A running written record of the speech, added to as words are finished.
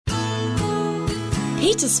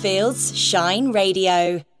Petersfield's Shine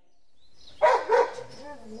Radio.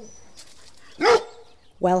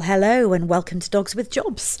 Well, hello and welcome to Dogs with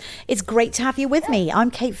Jobs. It's great to have you with me. I'm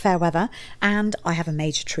Kate Fairweather and I have a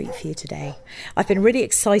major treat for you today. I've been really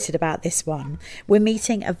excited about this one. We're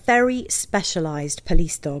meeting a very specialised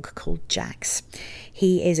police dog called Jax.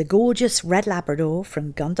 He is a gorgeous red Labrador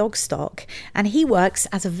from gun dog stock and he works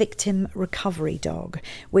as a victim recovery dog,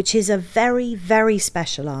 which is a very, very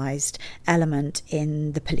specialised element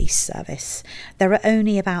in the police service. There are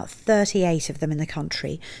only about 38 of them in the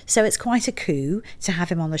country, so it's quite a coup to have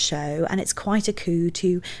him on the show, and it's quite a coup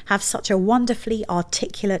to have such a wonderfully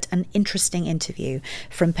articulate and interesting interview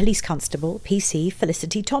from Police Constable PC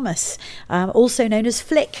Felicity Thomas, also known as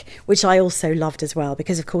Flick, which I also loved as well,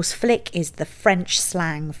 because of course Flick is the French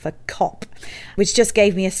slang for cop, which just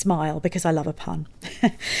gave me a smile because I love a pun.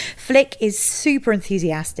 Flick is super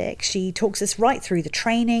enthusiastic. She talks us right through the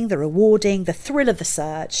training, the rewarding, the thrill of the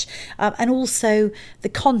search, and also the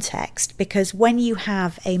context, because when you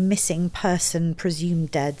have a missing person presumed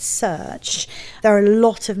dead search, there are a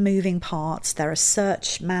lot of moving parts. There are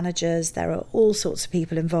search managers, there are all sorts of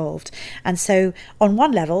people involved, and so on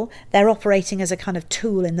one level they're operating as a kind of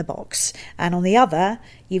tool in the box, and on the other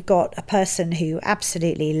you've got a person who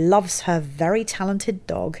absolutely loves her very talented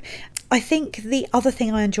dog. I think the other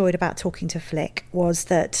thing I enjoyed about talking to Flick was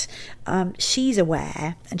that she's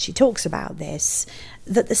aware, and she talks about this,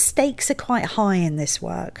 that the stakes are quite high in this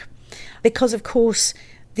work, because of course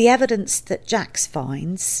the evidence that Jax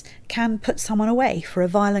finds can put someone away for a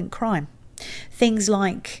violent crime. Things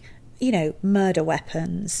like, murder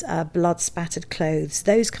weapons, blood-spattered clothes,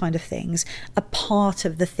 those kind of things are part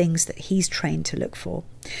of the things that he's trained to look for.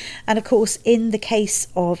 And of course, in the case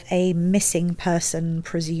of a missing person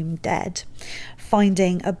presumed dead,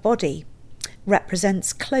 finding a body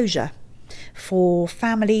represents closure for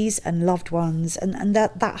families and loved ones, and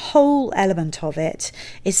that whole element of it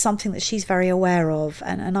is something that she's very aware of,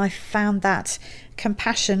 and I found that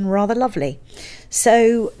compassion rather lovely.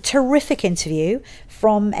 So, terrific interview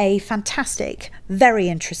from a fantastic, very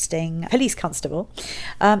interesting police constable,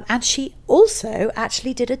 and she also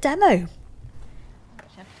actually did a demo.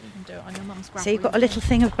 So you've got a little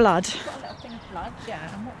thing of blood. We've got a little thing of blood,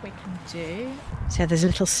 yeah, and what we can do... So there's a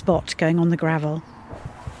little spot going on the gravel.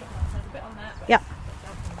 Yep.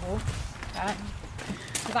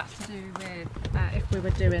 So that's to do with if we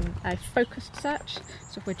were doing a focused search,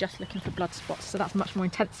 so if we're just looking for blood spots, so that's much more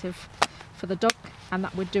intensive for the dog, and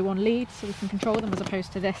that would do on lead, so we can control them, as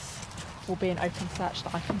opposed to this will be an open search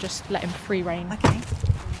that I can just let him free rein. Okay.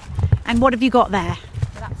 And what have you got there?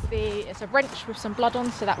 So it's a wrench with some blood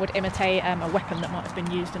on, so that would imitate a weapon that might have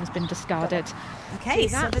been used and has been discarded. Okay,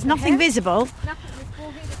 so there's nothing visible. Nothing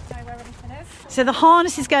visible, he doesn't know where anything is. So the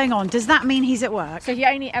harness is going on. Does that mean he's at work? So he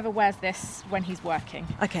only ever wears this when he's working.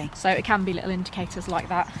 Okay. So it can be little indicators like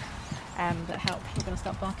that that help. You're going to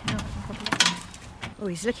start barking out. Oh,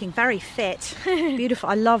 he's looking very fit. Beautiful.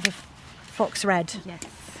 I love a fox red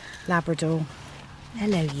Labrador.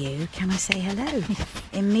 Hello, you. Can I say hello?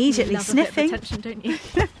 Immediately sniffing. You love a bit of attention, don't you?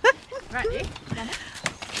 Right, you.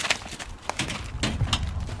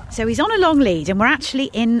 So he's on a long lead, and we're actually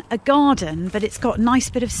in a garden, but it's got a nice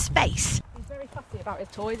bit of space. He's very fussy about his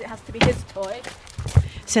toys. It has to be his toy.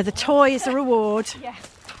 So the toy is the reward. Yes.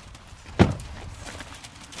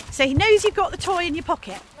 So he knows you've got the toy in your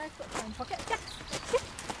pocket. No, he's got the toy in his pocket. Yes.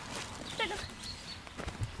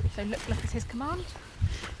 So look at his command.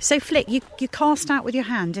 So Flick, you cast out with your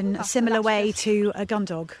hand in a similar way to a gun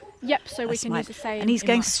dog. Yep, so we can use the same. And he's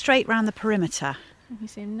going straight round the perimeter. You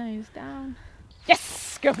see him nose down.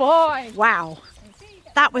 Yes, good boy. Wow.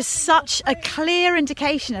 That was such a clear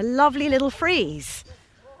indication, a lovely little freeze.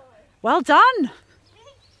 Well done.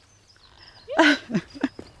 So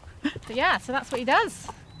that's what he does.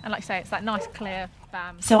 And like I say, it's that nice clear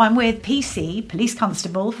bam. So I'm with PC, Police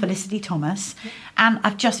Constable Felicity Thomas, and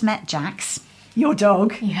I've just met Jax, your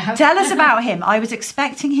dog. Yeah. Tell us about him. I was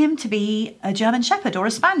expecting him to be a German Shepherd or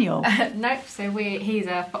a Spaniel. No, so he's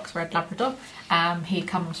a fox red Labrador. He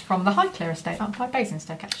comes from the Highclere estate up by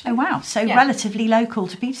Basingstoke, actually. Oh wow, so relatively local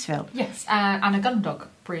to Petersfield. Yes, and a gun dog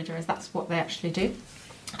breeder, as that's what they actually do.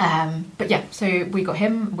 But yeah, so we got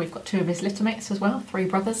him. We've got two of his litter mates as well, 3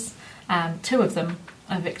 brothers. 2 of them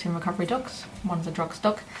are victim recovery dogs. One's a drugs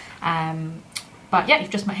dog. But yeah, you've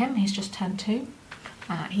just met him. He's just turned 2.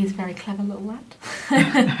 He's a very clever little lad,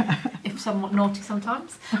 if somewhat naughty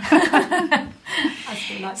sometimes.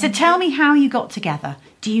 So tell me how you got together.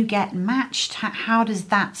 Do you get matched? How does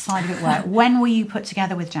that side of it work? When were you put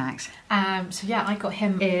together with Jax? So yeah, I got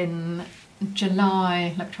him in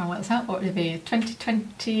July, let me try and work this out, what would it be,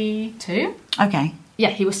 2022? Okay.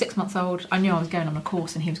 he was 6 months old. I knew I was going on a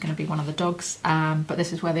course and he was going to be one of the dogs. But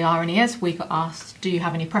this is where the irony is. We got asked, do you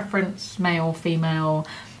have any preference, male, female,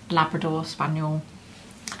 Labrador, Spaniel?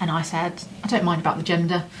 And I said, I don't mind about the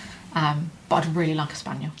gender, but I'd really like a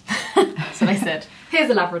Spaniel. So they said, here's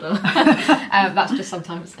a Labrador. That's just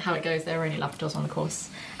sometimes how it goes. There are only Labradors on the course.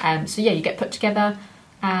 So yeah, you get put together.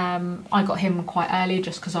 I got him quite early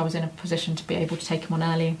just because I was in a position to be able to take him on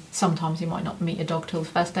early. Sometimes you might not meet your dog till the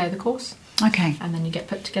first day of the course. Okay. And then you get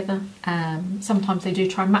put together. Sometimes they do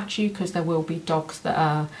try and match you because there will be dogs that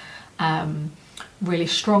are really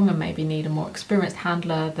strong and maybe need a more experienced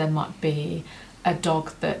handler. There might be a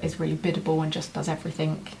dog that is really biddable and just does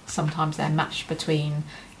everything. Sometimes they're matched between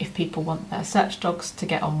if people want their search dogs to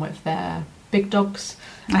get on with their big dogs.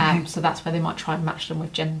 Okay. So that's where they might try and match them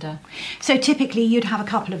with gender. So typically you'd have a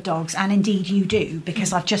couple of dogs, and indeed you do,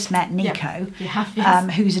 because I've just met Nico, You have,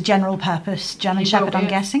 yes. who's a general purpose German He Shepherd, will be. I'm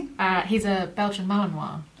guessing. He's a Belgian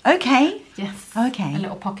Malinois. Okay. Yes. Okay. A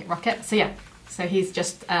little pocket rocket. So yeah. So he's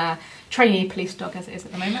just a trainee police dog as it is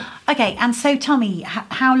at the moment. Okay, and so tell me,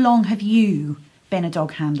 how long have you been a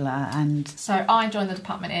dog handler? And So I joined the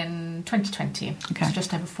department in 2020. Okay. So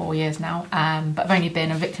just over 4 years now. But I've only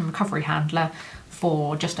been a victim recovery handler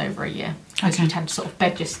for just over a year. Because Okay. you tend to sort of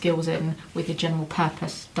bed your skills in with your general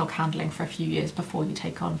purpose dog handling for a few years before you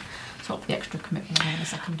take on sort of the extra commitment of having a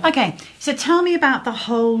second dog. Okay, so tell me about the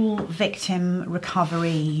whole victim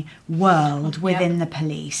recovery world within the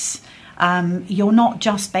police. You're not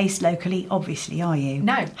just based locally, obviously, are you?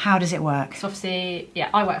 No. How does it work? So obviously,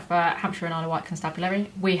 I work for Hampshire and Isle of Wight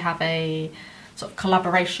Constabulary. We have a sort of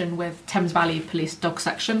collaboration with Thames Valley Police Dog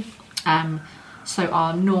Section. So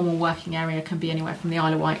our normal working area can be anywhere from the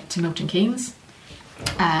Isle of Wight to Milton Keynes.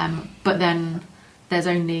 But then there's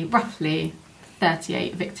only roughly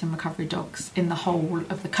 38 victim recovery dogs in the whole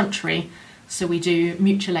of the country. So we do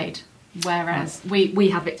mutual aid, whereas we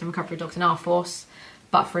have victim recovery dogs in our force.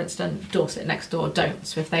 But for instance, Dorset next door don't.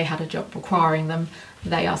 So if they had a job requiring them,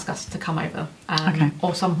 they ask us to come over. Okay.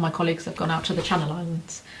 Or some of my colleagues have gone out to the Channel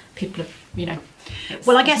Islands. People have,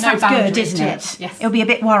 Well, I guess there's no that's good, boundaries isn't to it? Yes. It'll be a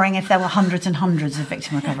bit worrying if there were hundreds and hundreds of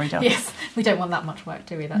victim recovery dogs. Yes, we don't want that much work,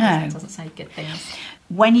 do we? That No. doesn't say good things.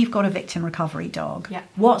 When you've got a victim recovery dog, Yeah.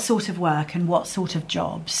 what sort of work and what sort of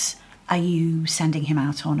jobs are you sending him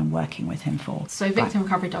out on and working with him for? So victim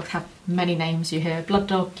recovery dogs have many names. You hear blood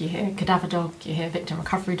dog, you hear cadaver dog, you hear victim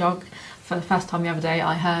recovery dog. For the first time the other day,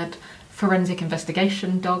 I heard forensic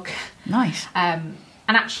investigation dog. Nice.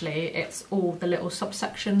 And actually, it's all the little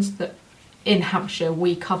subsections that in Hampshire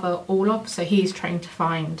we cover all of. So he's trained to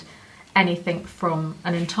find anything from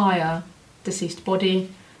an entire deceased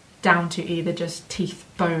body down to either just teeth,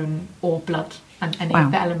 bone, or blood, and any Wow.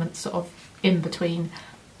 of the elements sort of in between,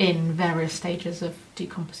 in various stages of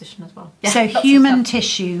decomposition as well. So lots of human stuff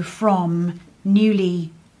tissue from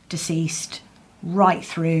newly deceased right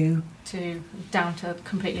through. to down to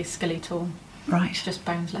completely skeletal, Right. just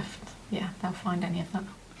bones left. Yeah, they'll find any of that.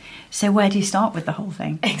 So where do you start with the whole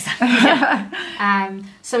thing? Exactly. Yeah.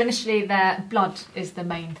 So initially, their blood is the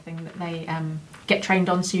main thing that they get trained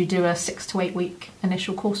on. So you do a 6 to 8 week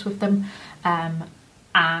initial course with them,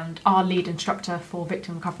 and our lead instructor for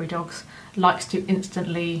victim recovery dogs likes to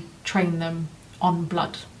instantly train them on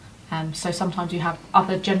blood. So sometimes you have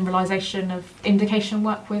other generalisation of indication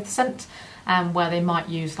work with scent, where they might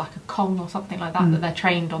use like a Kong or something like that, that they're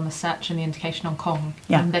trained on the search and the indication on Kong,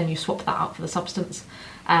 and then you swap that out for the substance.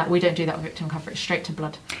 We don't do that with victim recovery, it's straight to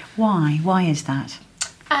blood. Why? Why is that?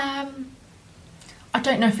 I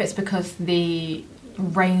don't know if it's because the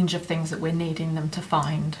range of things that we're needing them to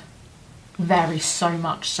find varies so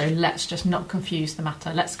much, so let's just not confuse the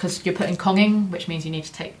matter. Because you're putting Konging, which means you need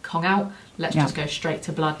to take Kong out, let's just go straight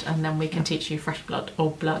to blood, and then we can teach you fresh blood,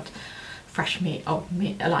 or blood, fresh meat, or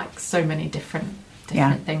meat, like so many different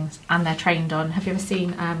things. And they're trained on, have you ever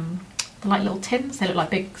seen the like little tins? They look like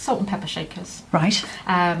big salt and pepper shakers. Right.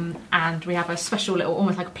 And we have a special little,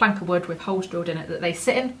 almost like a plank of wood with holes drilled in it that they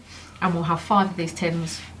sit in, and we'll have 5 of these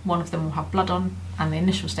tins. One of them will have blood on, and the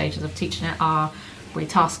initial stages of teaching it are we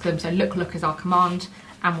task them, so look is our command,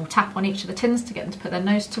 and we'll tap on each of the tins to get them to put their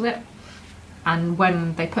nose to it, and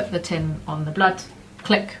when they put the tin on the blood,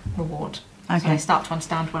 click, reward. Okay. So they start to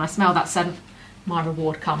understand, when I smell that scent, my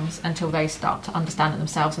reward comes, until they start to understand it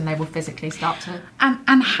themselves, and they will physically start to.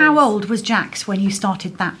 And how old was Jax when you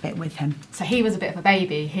started that bit with him? So he was a bit of a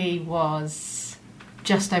baby. He was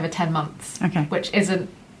just over 10 months, Okay. which isn't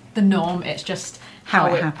the norm. It's just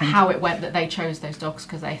How it happened. how it went that they chose those dogs,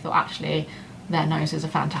 because they thought actually their noses are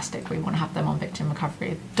fantastic. We want to have them on victim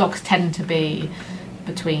recovery. Dogs tend to be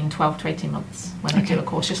between 12 to 18 months when they do a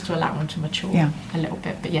course, just to allow them to mature a little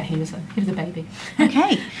bit. But yeah, he was a baby.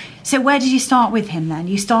 Okay. So where did you start with him then?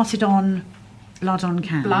 You started on blood on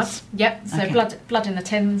cans? Blood, yep. So blood in the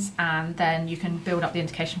tins, and then you can build up the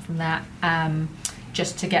indication from that,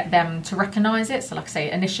 just to get them to recognise it. So like I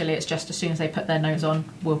say, initially it's just as soon as they put their nose on,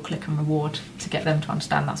 we'll click and reward to get them to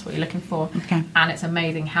understand that's what you're looking for. Okay. And it's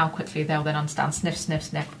amazing how quickly they'll then understand, sniff, sniff,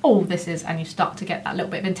 sniff, oh, this is, and you start to get that little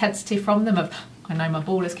bit of intensity from them of, I know my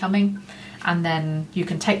ball is coming. And then you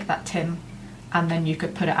can take that tin and then you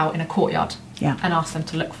could put it out in a courtyard and ask them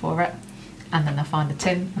to look for it. And then they'll find the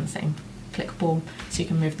tin and the same click ball. So you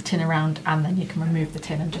can move the tin around and then you can remove the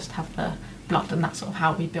tin and just have the blood, and that's sort of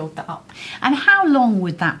how we build that up. And how long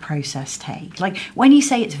would that process take? Like when you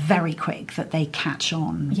say it's very quick that they catch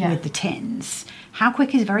on with the tins, how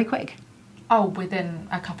quick is very quick? Oh, within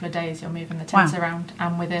a couple of days you're moving the tins around,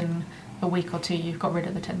 and within a week or two you've got rid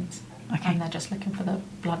of the tins. Okay. And they're just looking for the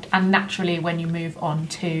blood. And naturally when you move on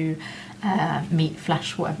to meat,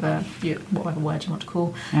 flesh, whatever word you want to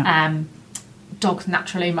call, dogs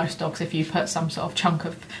naturally, most dogs, if you put some sort of chunk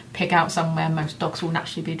of pig out somewhere, most dogs will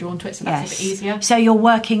naturally be drawn to it, so that's a bit easier. So you're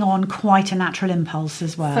working on quite a natural impulse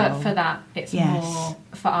as well. For that, it's more,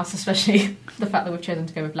 for us especially, the fact that we've chosen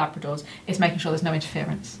to go with Labradors, is making sure there's no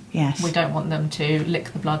interference. Yes. We don't want them to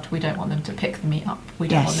lick the blood, we don't want them to pick the meat up, we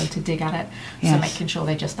don't want them to dig at it, so making sure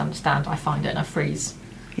they just understand, I find it and I freeze.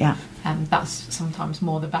 Yeah. That's sometimes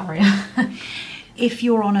more the barrier. If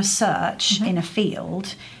you're on a search in a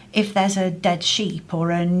field, if there's a dead sheep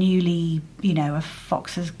or a newly, a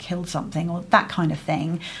fox has killed something or that kind of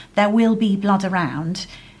thing, there will be blood around.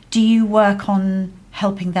 Do you work on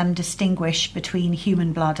helping them distinguish between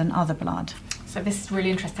human blood and other blood? So this is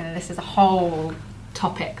really interesting, and this is a whole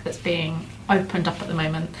topic that's being opened up at the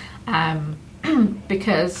moment,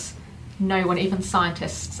 because no one, even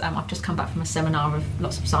scientists, I've just come back from a seminar with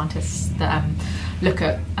lots of scientists that look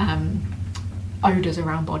at odours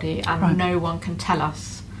around body, and no one can tell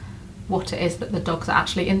us what it is that the dogs are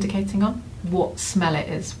actually indicating on, what smell it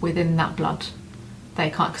is within that blood. They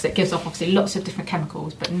can't, because it gives off obviously lots of different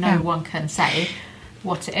chemicals, but no one can say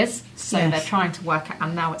what it is. So they're trying to work out,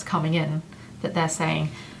 and now it's coming in that they're saying,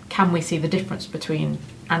 can we see the difference between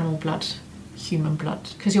animal blood, human blood?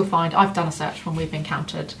 Because you'll find, I've done a search when we've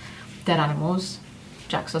encountered dead animals,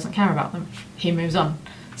 Jax doesn't care about them, he moves on.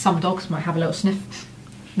 Some dogs might have a little sniff.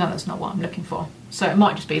 No, that's not what I'm looking for. So it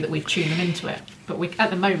might just be that we've tuned them into it, but we, at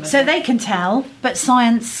the moment... So they can tell, but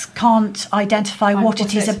science can't identify what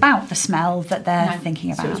it is about the smell that they're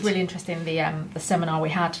thinking about. So it was really interesting, the seminar we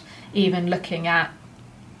had, even looking at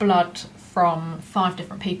blood from 5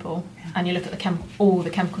 different people, and you look at all the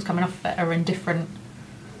chemicals coming off of it are in different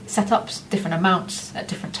setups, different amounts at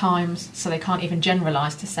different times, so they can't even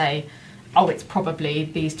generalise to say, oh, it's probably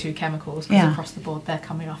these 2 chemicals, because across the board they're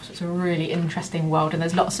coming off. So it's a really interesting world, and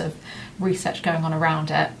there's lots of research going on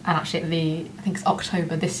around it. And actually I think it's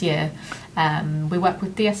October this year, we work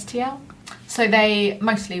with DSTL. So they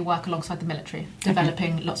mostly work alongside the military,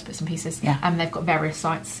 developing lots of bits and pieces. And they've got various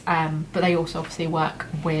sites, but they also obviously work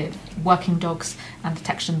with working dogs and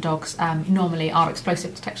detection dogs. Normally are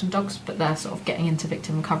explosive detection dogs, but they're sort of getting into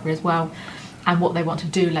victim recovery as well. And what they want to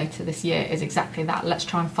do later this year is exactly that. Let's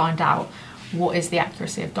try and find out what is the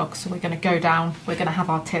accuracy of dogs. So we're going to go down, we're going to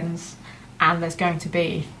have our tins, and there's going to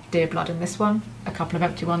be deer blood in this one, a couple of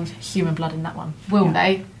empty ones, human blood in that one. Will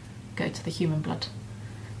they go to the human blood?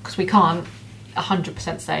 Because we can't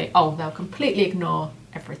 100% say, oh, they'll completely ignore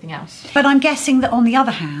everything else. But I'm guessing that on the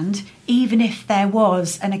other hand, even if there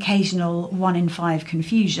was an occasional 1 in 5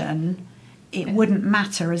 confusion, it wouldn't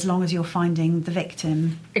matter as long as you're finding the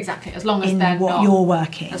victim. Exactly, as long as they're not you're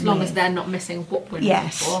working. As long as they're not missing what we're looking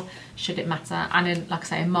for, should it matter? And in, like I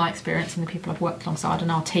say, in my experience and the people I've worked alongside in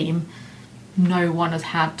our team, no one has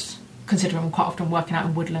had, considering I'm quite often working out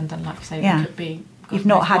in woodland, and like I say, we could be. You've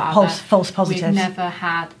not had false positives.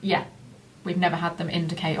 We've never had them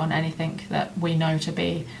indicate on anything that we know to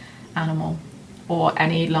be animal, or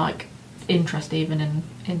any interest even in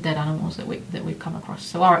dead animals that we've come across.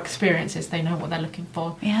 So our experience is they know what they're looking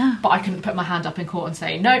for. But I couldn't put my hand up in court and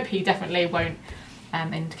say, nope, he definitely won't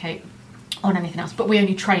indicate on anything else. But we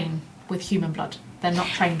only train with human blood. They're not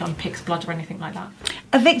trained on pig's blood or anything like that.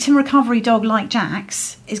 A victim recovery dog like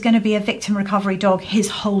Jax is going to be a victim recovery dog his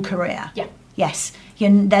whole career. Yes.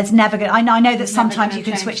 There's never going. I know that sometimes you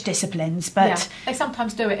can switch disciplines, but they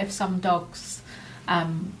sometimes do it if some dogs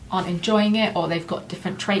aren't enjoying it, or they've got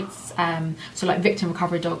different traits. So like victim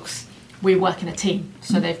recovery dogs, we work in a team,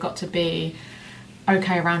 so they've got to be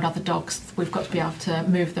okay around other dogs, we've got to be able to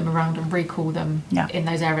move them around and recall them in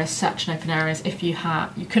those areas, search and open areas. If you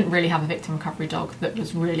couldn't really have a victim recovery dog that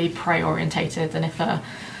was really prey orientated, and if a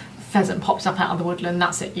pheasant pops up out of the woodland,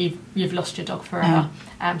 that's it, you've lost your dog forever.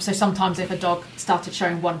 So sometimes if a dog started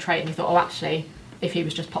showing one trait and you thought, oh, actually, if he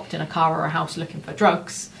was just popped in a car or a house looking for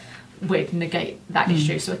drugs, we'd negate that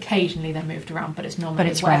issue. So occasionally they're moved around, but it's normally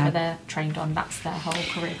whatever they're trained on, that's their whole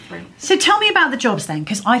career through. So tell me about the jobs then,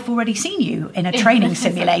 because I've already seen you in a training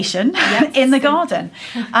simulation in the garden.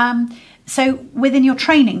 So within your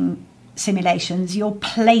training simulations, you're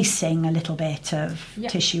placing a little bit of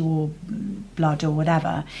tissue or blood or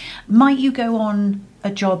whatever. Might you go on a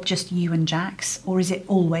job just you and Jax, or is it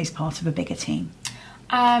always part of a bigger team?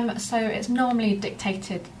 So it's normally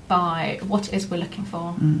dictated by what it is we're looking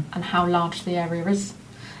for and how large the area is.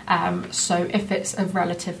 So if it's a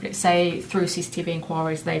relatively, say through CCTV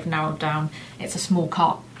inquiries they've narrowed down, it's a small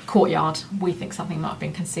courtyard, we think something might have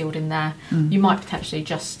been concealed in there, you might potentially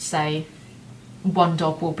just say one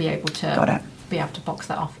dog will be able to box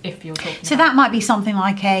that off if you're talking so about. That might be something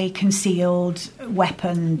like a concealed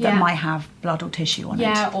weapon that might have blood or tissue on it.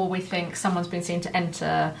 Yeah, or we think someone's been seen to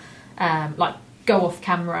enter, go off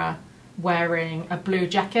camera wearing a blue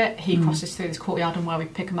jacket. He crosses through this courtyard, and where we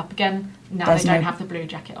pick him up again, now they don't have the blue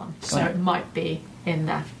jacket on. So it might be in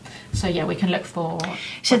there. So yeah, we can look for...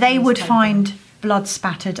 So they would find blood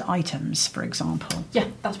spattered items, for example? Yeah,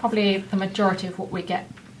 that's probably the majority of what we get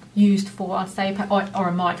used for, I'd say, or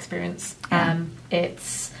in my experience.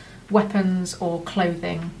 It's weapons or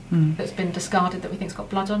clothing that's been discarded that we think's got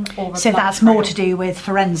blood on. Or so that's more to do with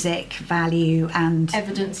forensic value and...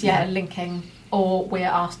 Evidence, linking. Or we're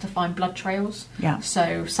asked to find blood trails.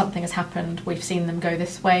 So something has happened, we've seen them go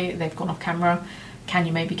this way, they've gone off camera. Can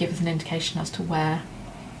you maybe give us an indication as to where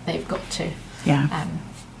they've got to?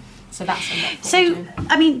 So that's a lot. So,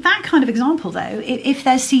 I mean, that kind of example, though, if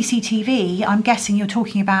there's CCTV, I'm guessing you're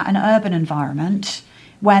talking about an urban environment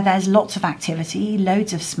where there's lots of activity,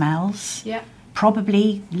 loads of smells,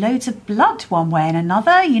 probably loads of blood one way and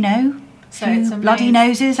another, you know. So it's bloody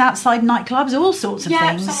noses outside nightclubs, all sorts of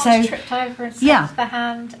things. Someone's tripped over and snapped their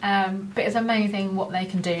hand. But it's amazing what they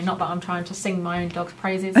can do. Not that I'm trying to sing my own dog's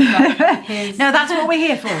praises. But no, that's what we're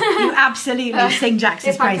here for. You absolutely sing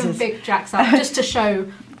Jax's praises. If I can big Jax up, just to show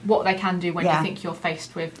what they can do when you think you're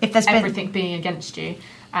faced with everything being against you.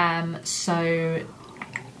 So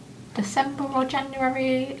December or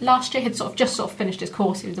January last year, he'd just finished his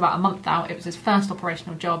course. He was about a month out. It was his first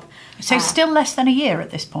operational job. So still less than a year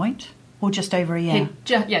at this point? Or just over a year?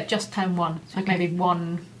 Just turned one. So maybe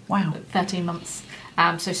 13 months.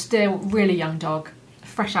 So still really young dog,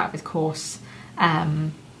 fresh out of his course.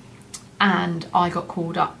 And I got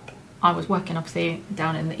called up. I was working obviously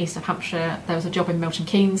down in the east of Hampshire. There was a job in Milton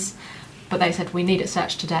Keynes, but they said we need it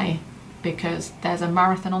searched today because there's a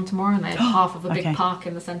marathon on tomorrow and they had half of a big park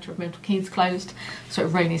in the centre of Milton Keynes closed. So it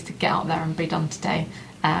really needs to get out there and be done today.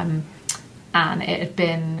 And it had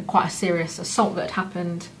been quite a serious assault that had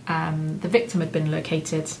happened. The victim had been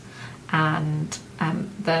located and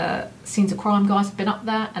the scenes of crime guys had been up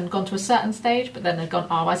there and gone to a certain stage, but then they'd gone,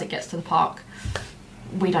 as it gets to the park,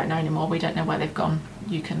 we don't know anymore, we don't know where they've gone,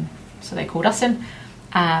 so they called us in.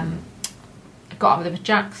 I got up with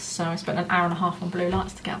Jax, so I spent an hour and a half on blue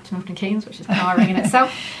lights to get up to Milton Keynes, which is tiring in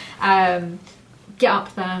itself. Get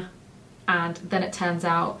up there, and then it turns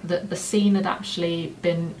out that the scene had actually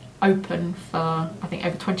been open for, I think,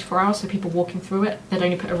 over 24 hours, so people walking through it. They'd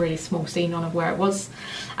only put a really small scene on of where it was,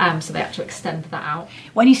 so they had to extend that out.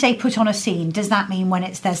 When you say put on a scene, does that mean when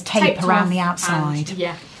there's tape around the outside?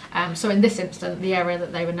 So in this instance, the area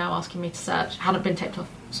that they were now asking me to search hadn't been taped off.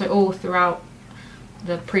 So all throughout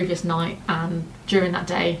the previous night and during that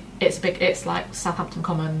day, it's like Southampton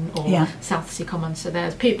Common or Southsea Common. So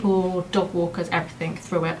there's people, dog walkers, everything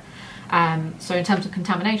through it. So in terms of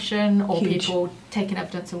contamination or people taking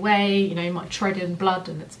evidence away, you might tread in blood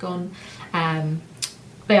and it's gone.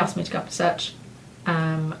 They asked me to go up and search.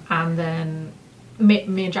 And then me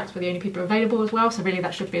and Jax were the only people available as well. So really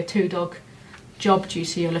that should be a 2-dog job due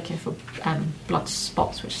to you're looking for blood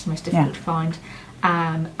spots, which is the most difficult to find.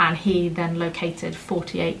 And he then located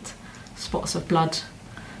 48 spots of blood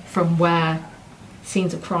from where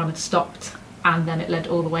scenes of crime had stopped, and then it led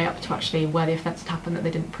all the way up to actually where the offence had happened that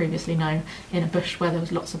they didn't previously know, in a bush where there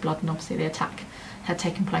was lots of blood, and obviously the attack had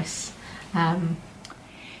taken place.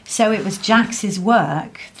 So it was Jax's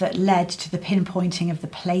work that led to the pinpointing of the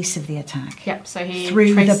place of the attack. Yep, so he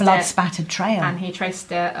through the blood-spattered trail. And he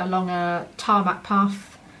traced it along a tarmac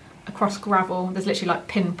path, across gravel. There's literally like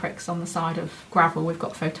pinpricks on the side of gravel. We've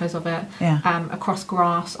got photos of it. Yeah. Across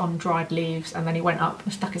grass, on dried leaves, and then he went up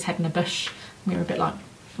and stuck his head in a bush. We were a bit like,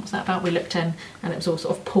 what's that about? We looked in, and it was all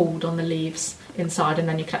sort of pooled on the leaves inside, and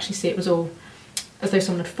then you could actually see it was all as though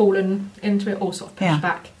someone had fallen into it, all sort of pushed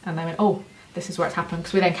back, and they went, oh, this is where it's happened,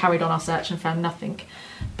 because we then carried on our search and found nothing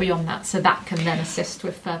beyond that, so that can then assist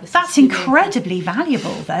with further. That's incredibly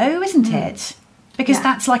valuable, though, isn't it? Because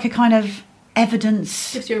that's like a kind of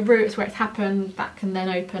evidence. Gives you a route to where it's happened. That can then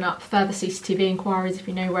open up further CCTV inquiries if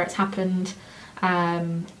you know where it's happened,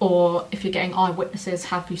 or if you're getting eyewitnesses.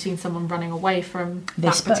 Have you seen someone running away from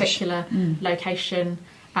that particular location?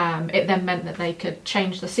 It then meant that they could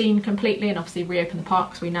change the scene completely and obviously reopen the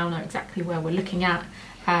park, so we now know exactly where we're looking at.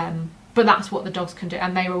 But that's what the dogs can do,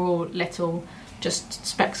 and they were all little just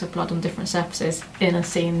specks of blood on different surfaces in a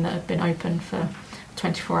scene that had been open for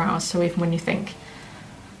 24 hours. So even when you think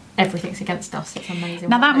everything's against us, it's amazing.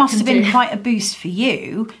 Now that must have been quite a boost for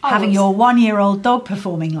you, having your 1-year-old dog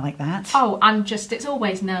performing like that. Oh, and just it's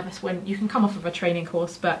always nervous when you can come off of a training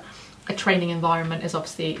course, but a training environment is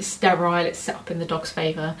obviously sterile, it's set up in the dog's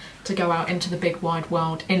favour. To go out into the big wide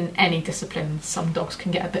world in any discipline, some dogs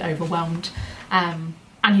can get a bit overwhelmed.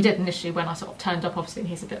 And he did initially when I sort of turned up, obviously, and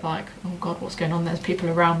he's a bit like, oh God, what's going on? There's people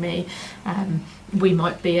around me. We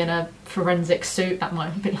might be in a forensic suit. That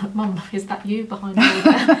might be like, Mum, is that you behind all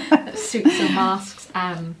the suits and masks?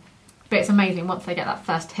 But it's amazing once they get that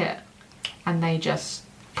first hit, and they just,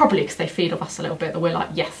 probably because they feed off us a little bit, that we're like,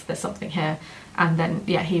 yes, there's something here. And then,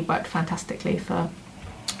 yeah, he worked fantastically for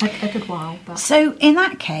a good while. But. So in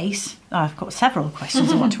that case, I've got several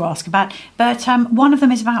questions I want to ask about, but one of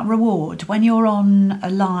them is about reward. When you're on a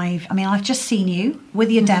live, I mean, I've just seen you with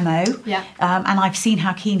your demo, and I've seen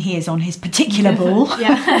how keen he is on his particular ball.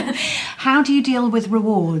 How do you deal with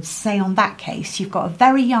rewards? Say on that case, you've got a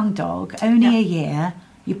very young dog, only a year,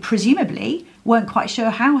 you presumably weren't quite sure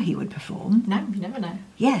how he would perform. No, you never know.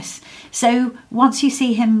 Yes. So once you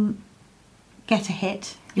see him get a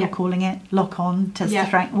hit, you're calling it, lock on, test the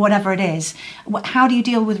strength, whatever it is. How do you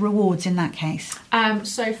deal with rewards in that case?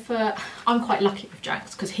 So I'm quite lucky with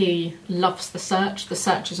Jax because he loves the search. The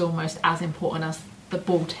search is almost as important as the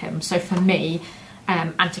ball to him. So for me,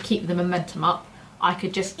 and to keep the momentum up, I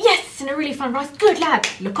could just, yes, in a really fun race, good lad,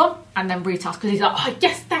 look on, and then retask, because he's like, oh,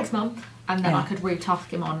 yes, thanks, Mum. And then I could retask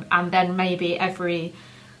him on. And then maybe every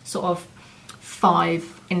sort of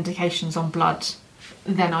 5 indications on blood,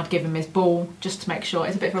 then I'd give him his ball just to make sure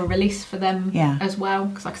it's a bit of a release for them as well,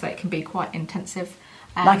 because like I say, it can be quite intensive.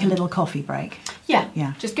 Like a little coffee break.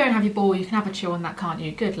 Yeah. Just go and have your ball. You can have a chew on that, can't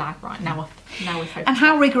you? Good lad. Right, now we're focused. And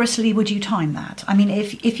how rigorously would you time that? I mean,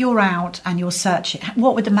 if you're out and you're searching,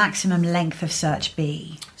 what would the maximum length of search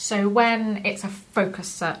be? So when it's a focus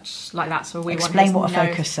search like that, so we explain what a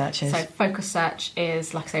focus search is. So focus search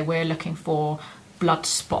is, like I say, we're looking for blood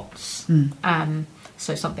spots.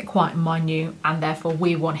 So something quite minute, and therefore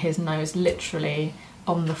we want his nose literally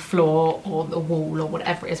on the floor or the wall or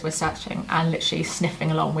whatever it is we're searching, and literally sniffing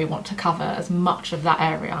along. We want to cover as much of that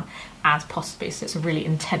area as possible, so it's a really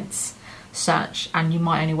intense search, and you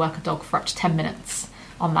might only work a dog for up to 10 minutes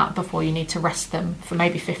on that before you need to rest them for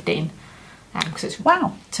maybe 15, because it's so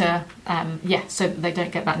that they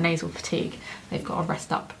don't get that nasal fatigue. They've got to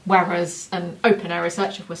rest up, whereas an open area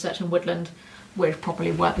search, if we're searching woodland, we'd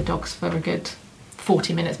probably work the dogs for a good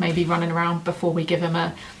 40 minutes maybe running around before we give him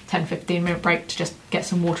a 10-15 minute break to just get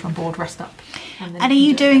some water on board, rest up. And are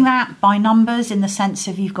you doing that by numbers, in the sense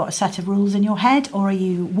of you've got a set of rules in your head, or are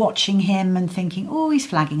you watching him and thinking, oh, he's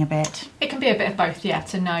flagging a bit? It can be a bit of both,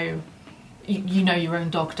 to know. You know your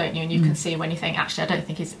own dog, don't you? And you can see when you think, actually, I don't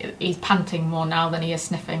think he's panting more now than he is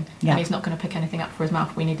sniffing, and he's not going to pick anything up for his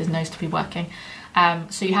mouth. We need his nose to be working.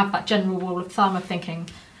 So you have that general rule of thumb of thinking,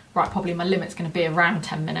 right, probably my limit's going to be around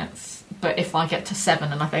 10 minutes, but if I get to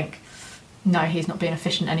 7 and I think, no, he's not being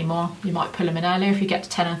efficient anymore, you might pull him in earlier. If you get to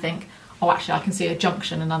 10 and think, oh, actually, I can see a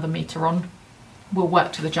junction another metre on, we'll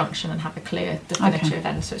work to the junction and have a clear definitive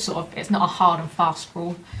end. So it's not a hard and fast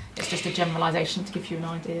rule, it's just a generalisation to give you an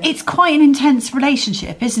idea. It's quite an intense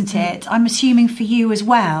relationship, isn't it? I'm assuming for you as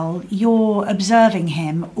well, you're observing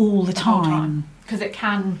him all the time. Because it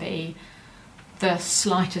can be the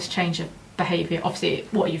slightest change of behaviour. Obviously,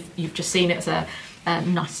 what you've just seen, it's a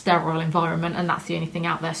nice sterile environment, and that's the only thing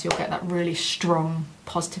out there, so you'll get that really strong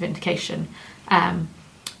positive indication.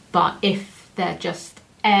 But if they're just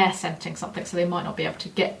air scenting something, so they might not be able to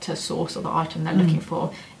get to source or the item they're looking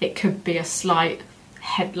for, it could be a slight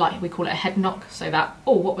head, like we call it a head knock, so that,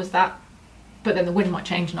 oh, what was that? But then the wind might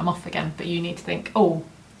change and I'm off again, but you need to think, oh,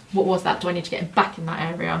 what was that? Do I need to get him back in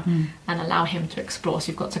that area and allow him to explore? So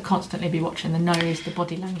you've got to constantly be watching the nose, the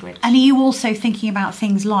body language. And are you also thinking about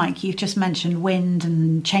things like, you've just mentioned wind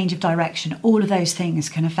and change of direction, all of those things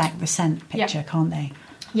can affect the scent picture, can't they?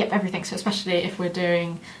 Yep, everything. So especially if we're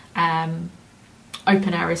doing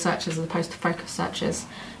open area searches as opposed to focus searches.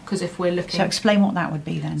 Because if we're looking... So explain what that would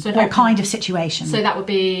be then. So what kind of situation? So that would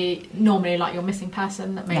be normally like your missing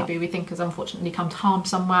person that maybe we think has unfortunately come to harm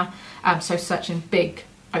somewhere. So searching big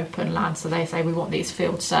open land. So they say we want these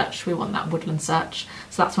field search, we want that woodland search.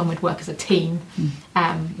 So that's when we'd work as a team,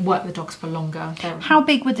 work the dogs for longer. How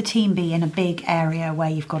big would the team be in a big area where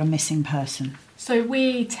you've got a missing person? So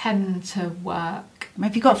we tend to work...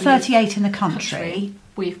 If you've got 38 in the country...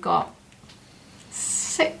 We've got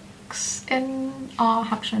 6 in our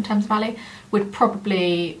Hampshire and Thames Valley. We'd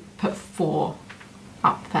probably put 4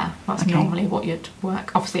 up there. That's normally what you'd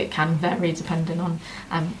work. Obviously it can vary depending on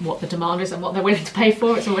what the demand is and what they're willing to pay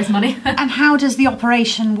for. It's always money. And how does the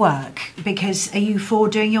operation work? Because are you for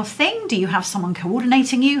doing your thing? Do you have someone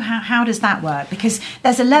coordinating you? How does that work? Because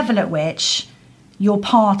there's a level at which you're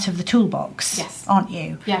part of the toolbox, yes, aren't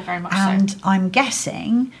you? Yeah, very much and so. I'm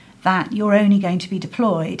guessing that you're only going to be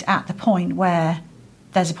deployed at the point where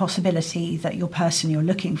there's a possibility that your person you're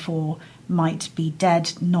looking for might be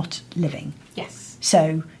dead, not living. Yes.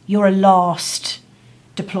 So you're a last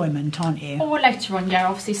deployment, aren't you? Or later on, yeah.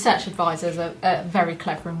 Obviously, search advisors are very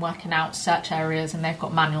clever in working out search areas, and they've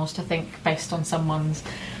got manuals to think based on someone's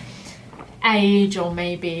age or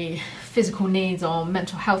maybe physical needs or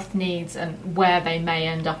mental health needs and where they may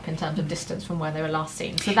end up in terms of distance from where they were last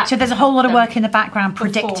seen. So there's a whole lot of work in the background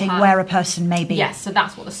predicting where a person may be. Yes, so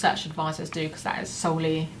that's what the search advisors do, because that is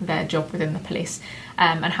solely their job within the police.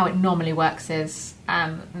 And how it normally works is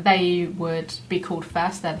they would be called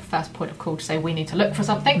first. They're the first point of call to say, we need to look for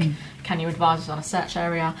something. Can you advise us on a search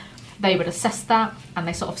area? They would assess that and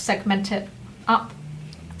they sort of segment it up.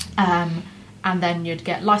 And then you'd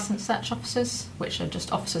get licensed search officers, which are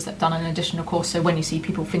just officers that have done an additional course. So when you see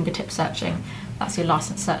people fingertip searching, that's your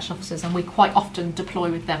licensed search officers. And we quite often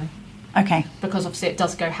deploy with them. Okay. Because obviously it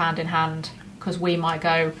does go hand in hand, because we might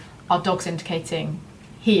go, our dog's indicating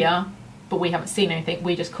here, but we haven't seen anything.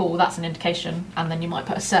 We just call, that's an indication. And then you might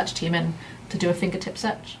put a search team in to do a fingertip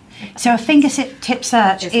search. So a fingertip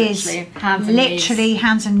search is literally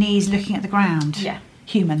hands and knees looking at the ground? Yeah.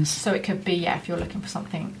 Humans? So it could be, yeah, if you're looking for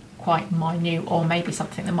something quite minute or maybe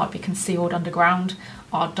something that might be concealed underground,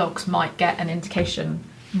 our dogs might get an indication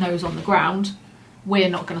nose on the ground. We're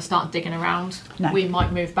not going to start digging around. No. We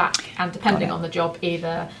might move back, and depending on the job,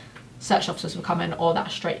 either search officers will come in or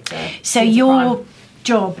that's straight to so your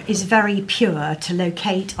job is very pure to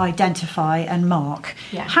locate, identify and mark.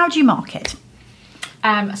 Yeah. How do you mark it?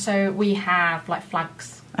 So we have like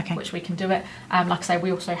flags, okay, which we can do it. Like I say,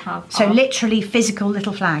 we also have... So literally physical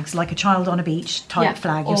little flags, like a child on a beach type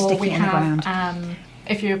flag you're sticking in the ground.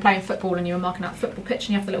 If you were playing football and you were marking out the football pitch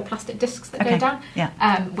and you have the little plastic discs that go down,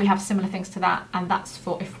 we have similar things to that, and that's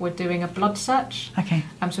for if we're doing a blood search. Okay.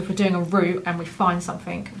 So if we're doing a route and we find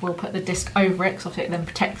something, we'll put the disc over it, because it then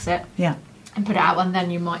protects it. Yeah. And put it out, and then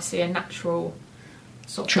you might see a natural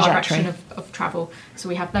sort of trajectory direction of travel. So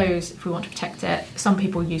we have those if we want to protect it. Some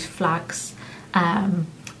people use flags. And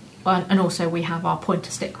also we have our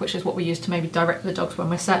pointer stick, which is what we use to maybe direct the dogs when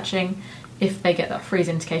we're searching. If they get that freeze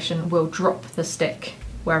indication, we'll drop the stick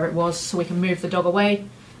where it was so we can move the dog away,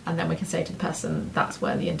 and then we can say to the person that's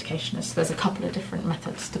where the indication is. So there's a couple of different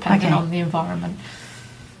methods depending on the environment.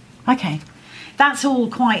 Okay. That's all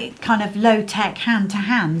quite kind of low-tech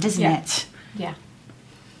hand-to-hand, isn't it? Yeah.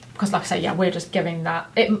 Because like I say, we're just giving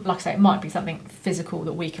that... Like I say, it might be something physical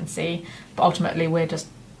that we can see, but ultimately we're just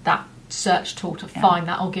that search tool to find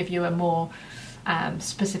that. I'll give you a more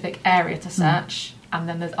specific area to search, and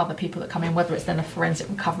then there's other people that come in, whether it's then a forensic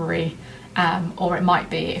recovery, or it might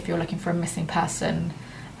be if you're looking for a missing person,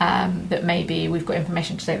 that maybe we've got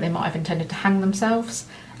information to say they might have intended to hang themselves,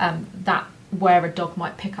 that where a dog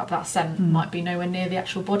might pick up that scent might be nowhere near the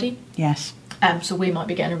actual body. Yes. So we might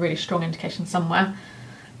be getting a really strong indication somewhere.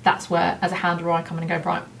 That's where, as a handler, I come in and go,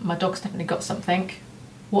 right, my dog's definitely got something.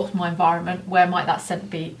 What's my environment? Where might that scent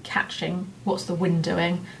be catching? What's the wind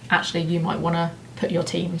doing? Actually, you might want to put your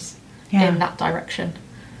teams in that direction.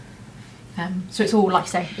 So it's all, like I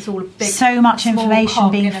say, it's all a big... So much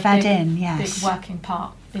information being fed in, yes. Big working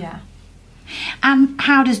part, yeah. And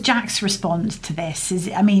how does Jax respond to this?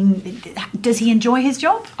 Does he enjoy his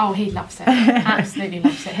job? Oh, he loves it. Absolutely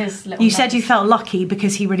loves it. His little You said you felt lucky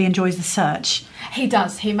because he really enjoys the search. He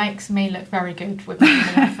does. He makes me look very good with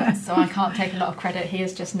my efforts, so I can't take a lot of credit. He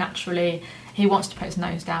is just naturally... He wants to put his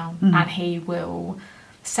nose down, and he will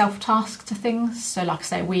self-task to things. So like I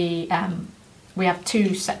say, we have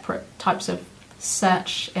 2 separate types of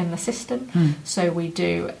search in the system. So we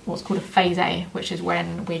do what's called a phase A, which is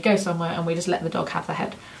when we go somewhere and we just let the dog have the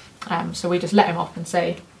head. So we just let him off and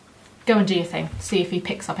say, go and do your thing, see if he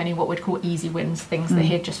picks up any what we'd call easy wins, things that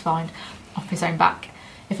he'd just find off his own back.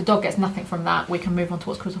 If a dog gets nothing from that, we can move on to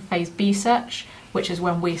what's called a phase B search, which is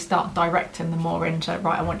when we start directing them more into,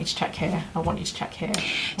 right, I want you to check here, I want you to check here.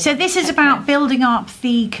 So this is about building up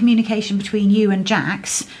the communication between you and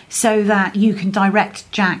Jax so that you can direct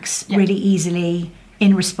Jax really easily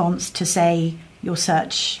in response to, say, your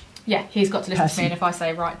search. Yeah, he's got to listen to me, and if I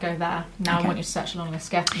say, right, go there, now I want you to search along this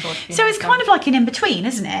skirting board. So it's kind of like an in-between,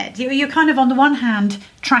 isn't it? You're kind of on the one hand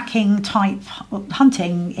tracking type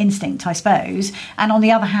hunting instinct, I suppose, and on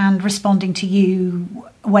the other hand responding to you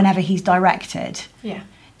whenever he's directed. Yeah.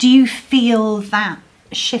 Do you feel that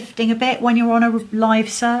shifting a bit when you're on a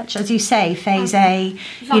live search? As you say, phase A,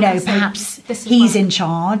 perhaps he's in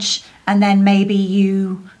charge, and then maybe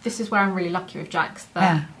you... This is where I'm really lucky with Jax,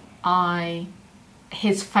 that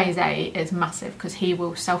his phase A is massive because he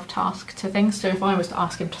will self-task to things. So if I was to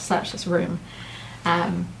ask him to search this room,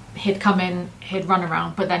 he'd come in, he'd run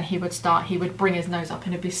around, but then he would bring his nose up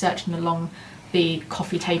and he'd be searching along the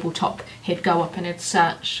coffee table top. He'd go up and he'd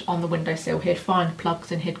search on the windowsill, he'd find plugs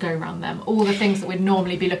and he'd go around them. All the things that we'd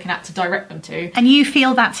normally be looking at to direct them to. And you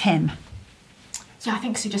feel that's him? Yeah, I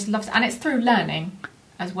think he just loves it. And it's through learning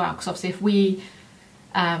as well, because obviously if we...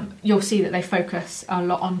 you'll see that they focus a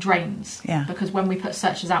lot on drains, because when we put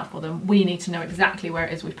searches out for them, we need to know exactly where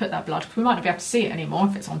it is we've put that blood, because we might not be able to see it anymore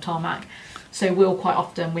if it's on tarmac. So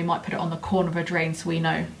we might put it on the corner of a drain so we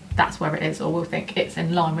know that's where it is, or we'll think it's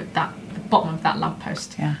in line with the bottom of that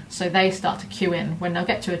lamppost. So they start to queue in. When they'll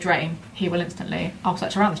get to a drain, he will instantly, I'll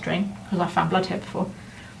search around this drain because I found blood here before.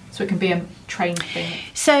 So it can be a trained thing.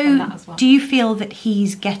 So that as well. Do you feel that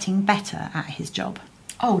he's getting better at his job?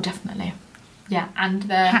 Oh, definitely. Yeah, and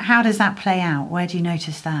how does that play out? Where do you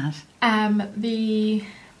notice that?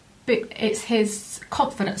 It's his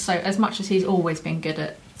confidence. So as much as he's always been good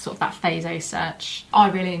at sort of that phase A search, I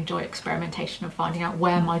really enjoy experimentation and finding out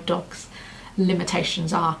where my dog's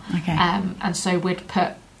limitations are. Okay. And so we'd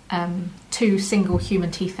put 2 single human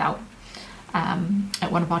teeth out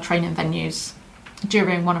at one of our training venues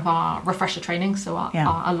during one of our refresher trainings, so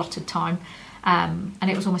our allotted time. And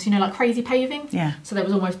it was almost, like crazy paving. Yeah. So there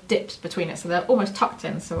was almost dips between it. So they're almost tucked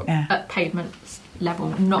in, so at pavement level,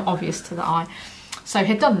 not obvious to the eye. So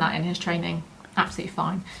he'd done that in his training, absolutely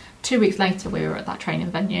fine. 2 weeks later, we were at that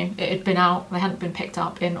training venue. It had been out, they hadn't been picked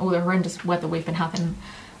up in all the horrendous weather we've been having.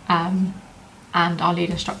 And our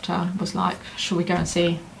lead instructor was like, shall we go and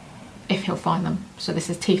see if he'll find them? So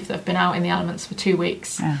this is teeth that have been out in the elements for 2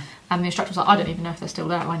 weeks. Yeah. And the instructor was like, I don't even know if they're still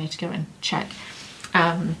there. I need to go and check.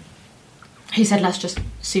 He said, let's just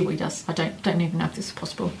see what he does. I don't even know if this is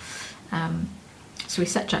possible. So we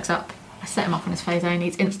set Jax up. I set him up on his phase A and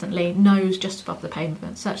he's instantly nose just above the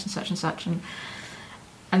pavement, search and search and search.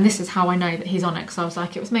 And this is how I know that he's on it, because I was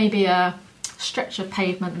like, it was maybe a stretch of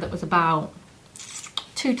pavement that was about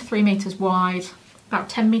 2 to 3 metres wide, about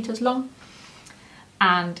 10 metres long.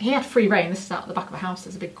 And he had free rein. This is out the back of a house.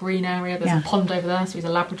 There's a big green area. There's a pond over there, so he's a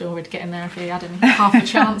Labrador. We'd get in there if he had any half a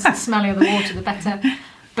chance. The smellier the water, the better.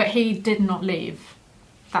 But he did not leave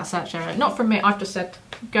that search area. Not from me. I've just said,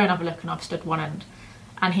 go and have a look, and I've stood one end.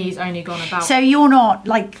 And he's only gone about... So you're not,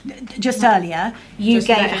 like, just earlier, you just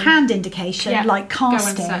gave a hand indication, like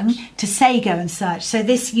casting, to say go and search. So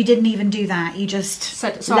this, you didn't even do that. You just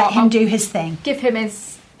let him do his thing.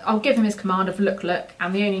 I'll give him his command of look,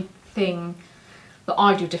 and the only thing that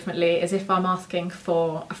I do differently is if I'm asking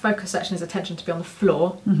for a focus search and his attention to be on the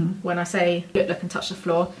floor, when I say look and touch the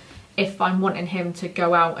floor, if I'm wanting him to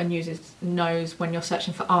go out and use his nose when you're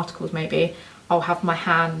searching for articles maybe, I'll have my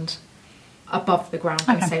hand above the ground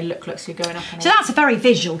and say look, so you're going up. So that's a very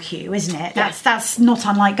visual cue, isn't it? Yeah. That's not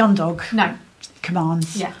unlike gun dog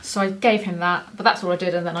commands. Yeah, so I gave him that, but that's all I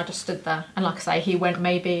did, and then I just stood there. And like I say, he went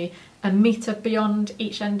maybe a metre beyond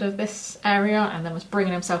each end of this area and then was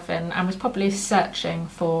bringing himself in and was probably searching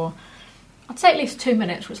for, I'd say at least 2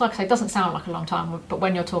 minutes, which like I say doesn't sound like a long time, but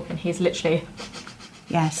when you're talking he's literally...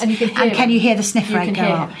 Yes. And you can hear and can you hear the sniff rate go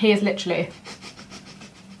up? He is literally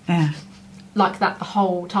like that the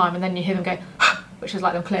whole time, and then you hear them go which is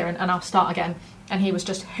like them clearing, and I'll start again, and he was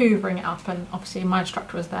just hoovering it up, and obviously my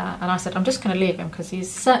instructor was there, and I said I'm just going to leave him because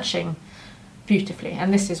he's searching beautifully.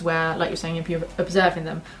 And this is where, like you're saying, if you're observing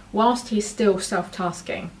them whilst he's still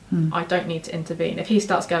self-tasking, I don't need to intervene. If he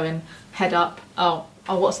starts going head up, oh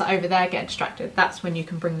what's that over there, getting distracted, that's when you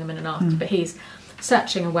can bring them in and ask. But he's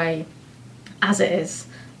searching away as it is,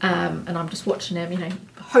 and I'm just watching him,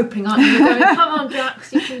 hoping I'm going, come on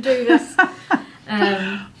Jax, you can do this.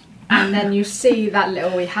 And then you see that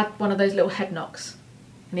he had one of those little head knocks,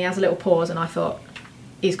 and he has a little pause, and I thought,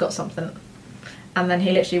 he's got something. And then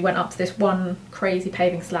he literally went up to this one crazy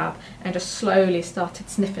paving slab and just slowly started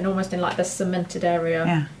sniffing, almost in like the cemented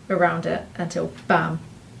area around it, until bam,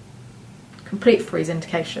 complete freeze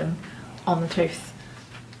indication on the tooth.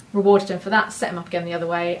 Rewarded him for that, set him up again the other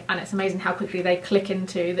way, and it's amazing how quickly they click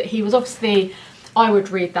into that. He was obviously, I would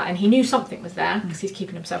read that and he knew something was there because he's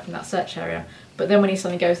keeping himself in that search area, but then when he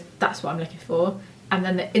suddenly goes, that's what I'm looking for, and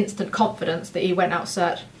then the instant confidence that he went out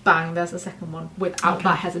search, bang, there's the second one without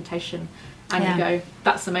that hesitation, and you go,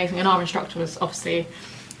 that's amazing. And our instructor was obviously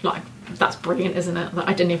like, that's brilliant, isn't it? Like,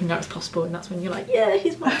 I didn't even know it was possible, and that's when you're like, yeah,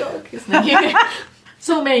 he's my dog, isn't it? It's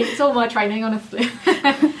all me, it's all my training, honestly.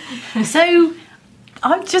 So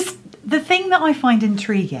the thing that I find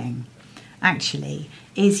intriguing actually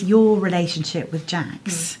is your relationship with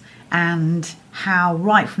Jax, and how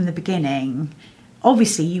right from the beginning,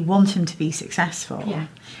 obviously you want him to be successful. Yeah.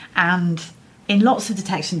 And in lots of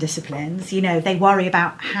detection disciplines, you know, they worry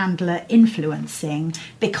about handler influencing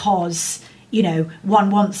because, you know, one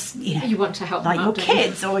wants, you know, you want to help like them your out,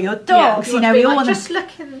 kids or your dogs, you know, we we all like, want just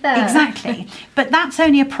look in there. Exactly. But that's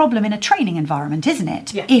only a problem in a training environment, isn't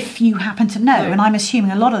it? Yeah. If you happen to know, No. and I'm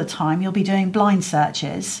assuming a lot of the time you'll be doing blind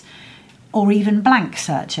searches or even blank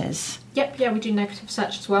searches. Yep, yeah, we do negative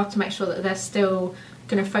search as well to make sure that they're still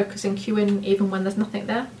going to focus and cue in even when there's nothing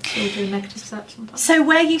there. So we do negative search sometimes. So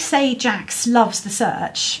where you say Jax loves the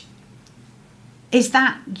search, is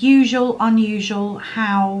that usual, unusual?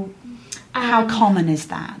 How common is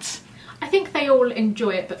that? I think they all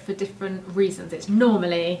enjoy it, but for different reasons. It's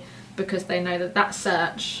normally because they know that that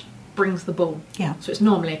search brings the ball. Yeah. So it's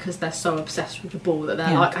normally because they're so obsessed with the ball that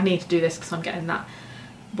they're like, I need to do this because I'm getting that.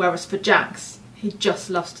 Whereas for Jax, he just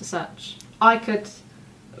loves to search. I could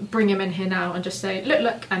bring him in here now and just say,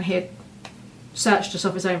 look, and he'd search just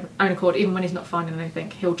off his own accord, even when he's not finding anything.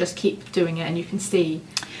 He'll just keep doing it, and you can see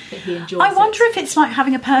that he enjoys it. I wonder if it's like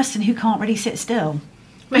having a person who can't really sit still.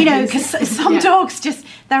 You know, because some dogs just,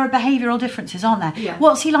 there are behavioural differences, aren't there? Yeah.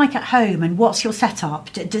 What's he like at home, and what's your setup?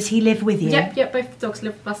 Does he live with you? Yep, both dogs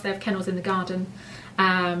live with us. They have kennels in the garden.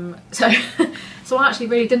 So I actually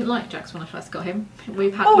really didn't like Jax when I first got him.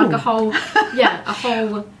 We've had like a whole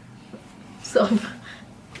sort of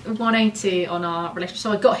 180 on our relationship.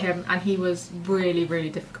 So I got him, and he was really, really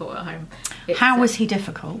difficult at home. How was he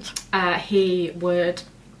difficult? He would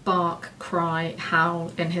bark, cry,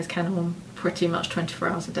 howl in his kennel pretty much 24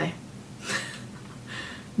 hours a day.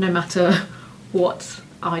 No matter what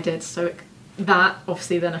I did. So that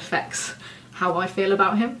obviously then affects how I feel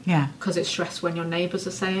about him. Yeah. Because it's stress when your neighbours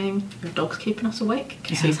are saying, your dog's keeping us awake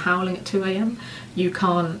because he's howling at 2 a.m. You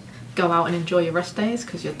can't go out and enjoy your rest days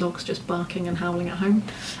because your dog's just barking and howling at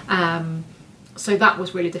home. So that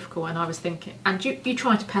was really difficult, and I was thinking, and you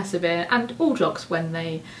try to persevere, and all dogs, when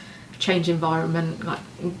they change environment, like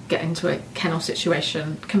get into a kennel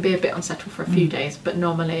situation, can be a bit unsettled for a few days, but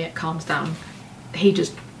normally it calms down. He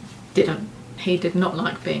just didn't. He did not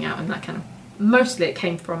like being out in that kennel. Mostly it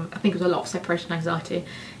came from, I think it was a lot of separation anxiety.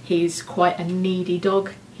 He's quite a needy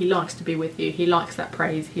dog. He likes to be with you. He likes that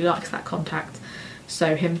praise. He likes that contact.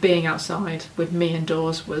 So him being outside with me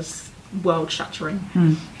indoors was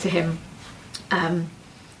world-shattering to him.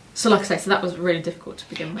 So like I say, so that was really difficult to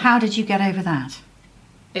begin with. How did you get over that?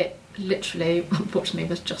 It literally, unfortunately,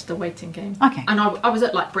 was just a waiting game. Okay. And I was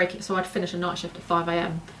at like breaking, so I'd finish a night shift at 5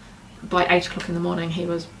 a.m. By 8 o'clock in the morning, he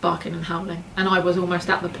was barking and howling. And I was almost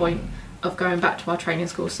at the point of going back to our training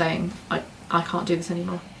school saying, I can't do this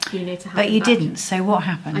anymore. You need to have But him you back. didn't, so what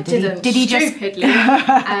happened? I didn't. Did he just... Stupidly.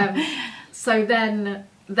 So then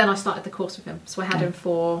I started the course with him. So I had him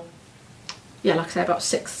for, like I say, about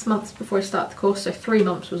 6 months before I started the course. So 3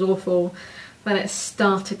 months was awful. Then it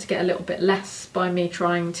started to get a little bit less by me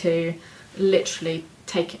trying to literally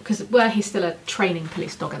take it, because where he's still a training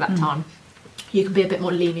police dog at that time, you can be a bit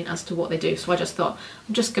more lenient as to what they do. So I just thought,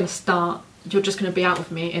 I'm just going to start, you're just going to be out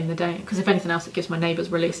with me in the day, because if anything else, it gives my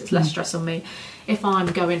neighbours release. It's less stress on me. If I'm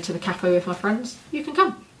going to the cafe with my friends, you can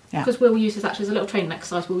come, because we'll use this actually as a little training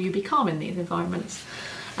exercise. Will you be calm in these environments?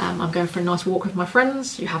 I'm going for a nice walk with my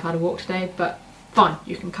friends. You have had a walk today, but fine,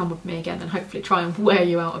 you can come with me again, and hopefully try and wear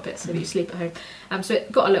you out a bit so that you sleep at home. So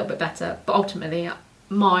it got a little bit better, but ultimately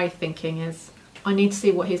my thinking is I need to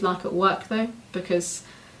see what he's like at work though, because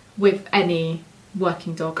with any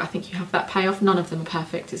working dog, I think you have that payoff. None of them are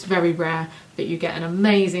perfect. It's very rare that you get an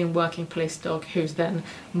amazing working police dog who's then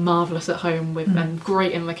marvellous at home with and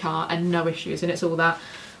great in the car and no issues. And it's all that,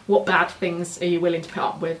 what bad things are you willing to put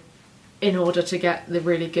up with in order to get the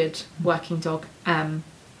really good working dog?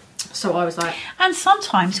 So I was like... And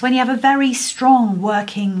sometimes when you have a very strong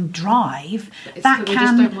working drive, that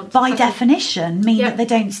can, by definition, mean that they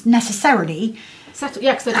don't necessarily... settle.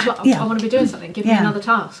 Yeah, because they're just like, I want to be doing something. Give me another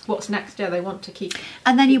task. What's next? Yeah, they want to keep...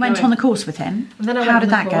 And then you went on the course with him. And then I How went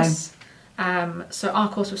did on that the course. So our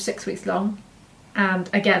course was 6 weeks long. And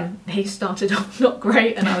again, he started off not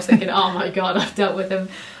great, and I was thinking, oh my God, I've dealt with him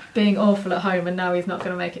being awful at home, and now he's not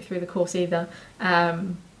going to make it through the course either.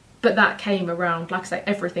 But that came around, like I say,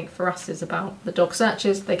 everything for us is about the dog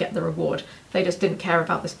searches, they get the reward. They just didn't care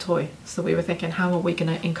about this toy. So we were thinking, how are we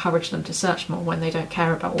going to encourage them to search more when they don't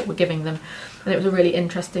care about what we're giving them? And it was a really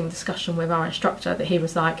interesting discussion with our instructor that he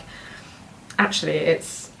was like, actually,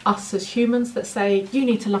 it's us as humans that say, you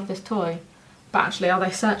need to love this toy. But actually, are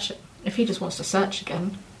they searching? If he just wants to search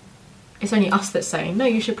again, it's only us that's saying, no,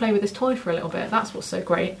 you should play with this toy for a little bit. That's what's so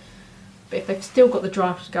great. But if they've still got the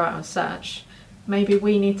drive to go out and search, maybe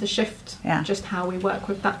we need to shift just how we work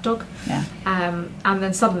with that dog. Yeah. And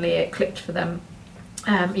then suddenly it clicked for them,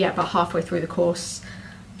 about halfway through the course,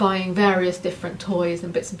 buying various different toys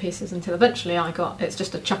and bits and pieces until eventually it's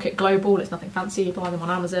just a chuck it glow ball, it's nothing fancy, you buy them on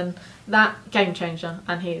Amazon. That game changer,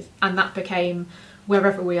 and that became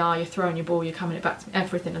wherever we are, you're throwing your ball, you're coming it back to me,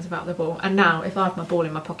 everything is about the ball. And now if I have my ball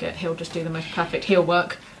in my pocket, he'll just do the most perfect heel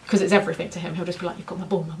work, because it's everything to him. He'll just be like, you've got my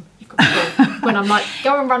ball, mum, you've got my ball. When I'm like,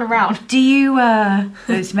 go and run around. Do you,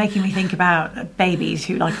 it's making me think about babies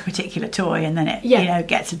who like a particular toy and then it,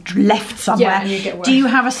 gets left somewhere. Yeah, and you get worse. Do you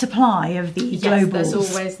have a supply of the glow balls?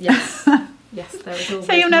 There's always, yes, there is always.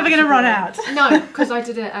 So you're never going to run out? No, because I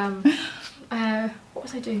did it, what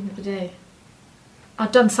was I doing the other day?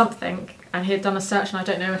 I'd done something and he had done a search, and I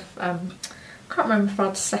don't know if, I can't remember if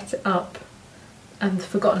I'd set it up and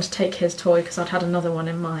forgotten to take his toy because I'd had another one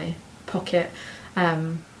in my pocket.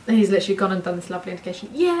 And he's literally gone and done this lovely indication.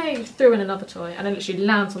 Yay! He threw in another toy, and then literally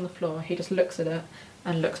lands on the floor. He just looks at it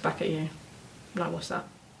and looks back at you. I'm like, what's that?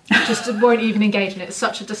 Just won't even engage in it. It's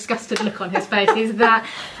such a disgusted look on his face. He's that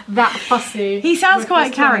fussy. He sounds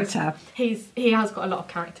quite a character. He has got a lot of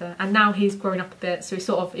character, and now he's grown up a bit. So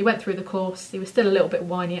he went through the course. He was still a little bit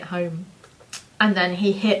whiny at home, and then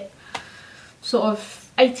he hit sort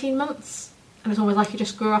of 18 months, and it's almost like he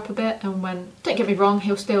just grew up a bit. And don't get me wrong,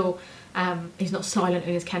 he'll still he's not silent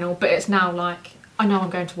in his kennel, but it's now like, I know I'm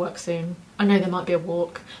going to work soon. I know there might be a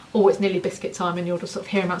walk, or it's nearly biscuit time, and you'll just sort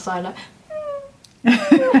of hear him outside like.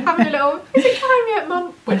 Having a little, is it time yet,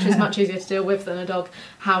 mum? Which is much easier to deal with than a dog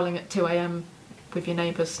howling at 2 a.m. with your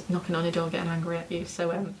neighbours knocking on your door getting angry at you.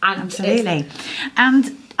 So and absolutely.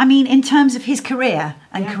 And I mean, in terms of his career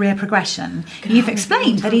and career progression, you've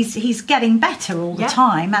explained that he's getting better all the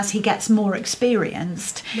time as he gets more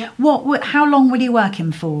experienced. How long will you work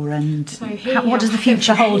him for, and what does the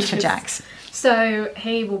future hold for Jax? So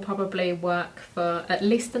he will probably work for at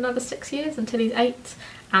least another 6 years until he's 8,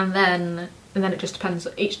 and then it just depends.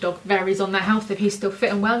 Each dog varies on their health. If he's still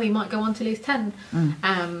fit and well, he might go on till he's 10.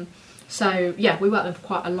 So we work them for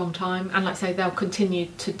quite a long time, and like I say, they'll continue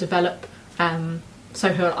to develop.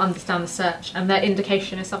 So he'll understand the search, and their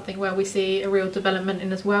indication is something where we see a real development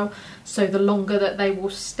in as well. So the longer that they will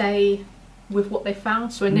stay with what they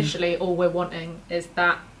found. So initially, all we're wanting is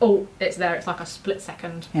that it's there. It's like a split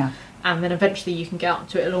second, and then eventually you can get up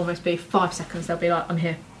to it. It'll almost be 5 seconds. They'll be like, I'm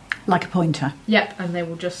here. Like a pointer. Yep, and they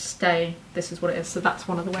will just stay. This is what it is. So that's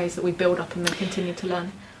one of the ways that we build up and then continue to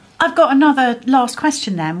learn. I've got another last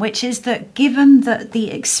question then, which is that given that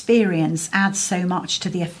the experience adds so much to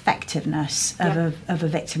the effectiveness of a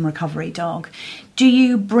victim recovery dog, do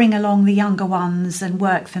you bring along the younger ones and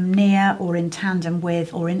work them near or in tandem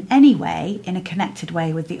with, or in any way, in a connected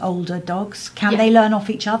way with the older dogs? Can they learn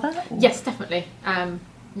off each other? Or? Yes, definitely.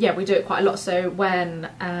 We do it quite a lot. So when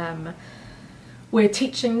we're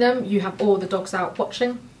teaching them, you have all the dogs out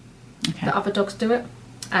watching the other dogs do it.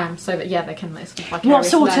 So that they can. Like what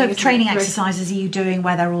sort of training exercises are you doing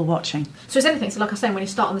where they're all watching? So it's anything. So like I was saying, when you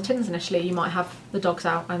start on the tins initially, you might have the dogs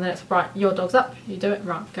out, and then it's right. Your dog's up. You do it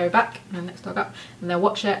right. Go back, and then next dog up, and they'll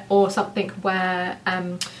watch it. Or something where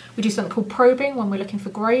we do something called probing when we're looking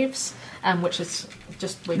for graves, which is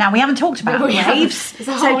just. Now we haven't talked about graves,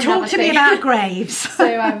 so talk to me about graves.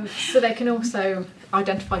 So they can also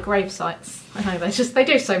identify grave sites. I know they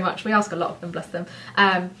do so much. We ask a lot of them, bless them.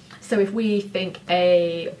 So if we think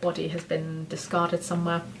a body has been discarded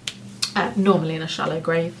somewhere, normally in a shallow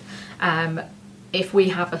grave, if we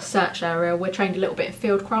have a search area, we're trained a little bit in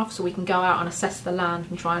fieldcraft, so we can go out and assess the land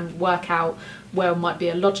and try and work out where might be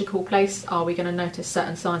a logical place. Are we going to notice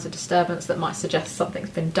certain signs of disturbance that might suggest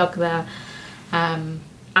something's been dug there? And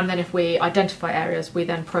then if we identify areas, we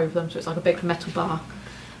then probe them. So it's like a big metal bar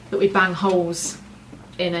that we bang holes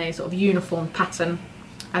in a sort of uniform pattern.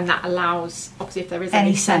 And that allows, obviously, if there is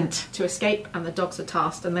any scent to escape, and the dogs are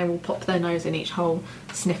tasked, and they will pop their nose in each hole,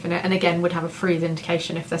 sniffing it, and again would have a freeze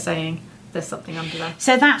indication if they're saying there's something under there.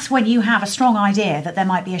 So that's when you have a strong idea that there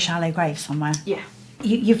might be a shallow grave somewhere. Yeah.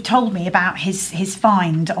 You've told me about his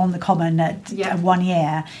find on the common at 1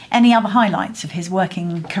 year. Any other highlights of his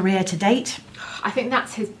working career to date? I think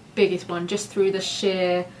that's his biggest one, just through the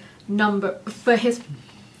sheer number. For his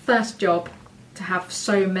first job, to have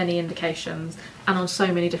so many indications and on so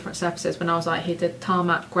many different surfaces. When I was like, he did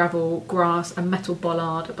tarmac, gravel, grass, and metal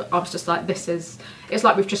bollard. But I was just like, it's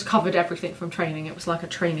like we've just covered everything from training. It was like a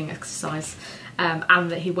training exercise. And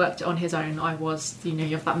that he worked it on his own. I was,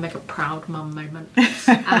 you have that mega proud mum moment.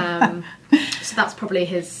 So that's probably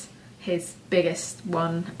his biggest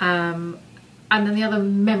one. And then the other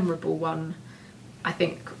memorable one, I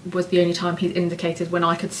think, was the only time he's indicated when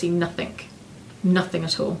I could see nothing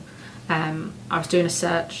at all. I was doing a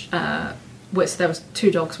search, which there was 2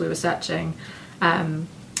 dogs we were searching.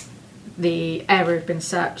 The area had been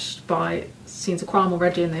searched by scenes of crime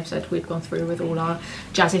already, and they've said we've gone through with all our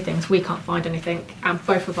jazzy things, we can't find anything. And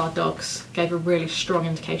both of our dogs gave a really strong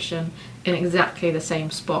indication in exactly the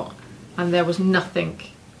same spot, and there was nothing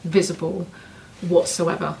visible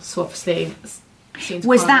whatsoever. So obviously,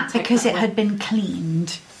 was that because it had been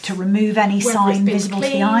cleaned to remove any sign visible to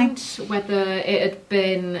the eye? Whether it had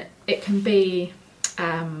been, it can be.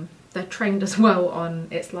 They're trained as well on,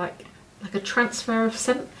 it's like a transfer of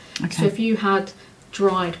scent. Okay. So if you had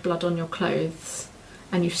dried blood on your clothes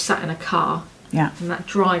and you sat in a car, and that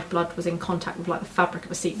dried blood was in contact with like the fabric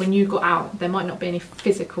of a seat, when you got out, there might not be any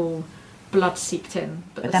physical blood seeped in,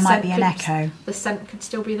 but there might be an echo. The scent could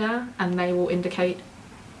still be there, and they will indicate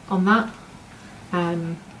on that.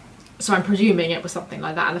 So I'm presuming it was something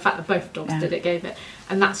like that, and the fact that both dogs did it gave it.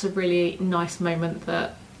 And that's a really nice moment,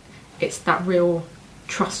 that it's that real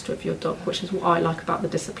trust with your dog, which is what I like about the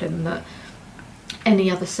discipline, that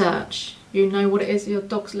any other search, you know what it is, your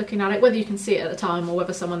dog's looking at it, whether you can see it at the time or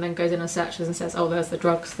whether someone then goes in and searches and says, oh, there's the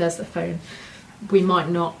drugs, there's the phone. We might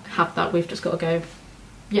not have that. We've just got to go,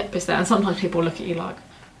 yep, it's there. And sometimes people look at you like,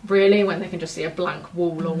 really, when they can just see a blank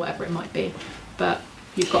wall or whatever it might be. But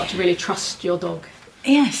you've got to really trust your dog.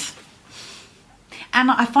 Yes.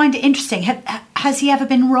 And I find it interesting. Has he ever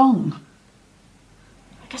been wrong?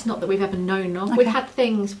 I guess not that we've ever known of. Okay. We've had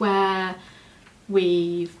things where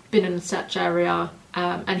we've been in a search area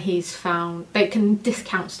and he's found, they can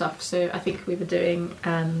discount stuff. So I think we were doing,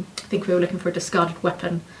 we were looking for a discarded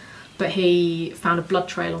weapon, but he found a blood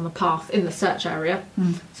trail on the path in the search area.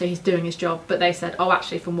 So he's doing his job, but they said, oh,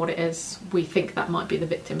 actually, from what it is, we think that might be the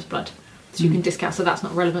victim's blood. So you can discount, so that's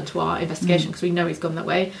not relevant to our investigation because we know he's gone that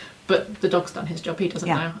way, but the dog's done his job, he doesn't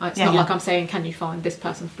know. It's not like I'm saying, can you find this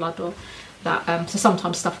person's blood or that. So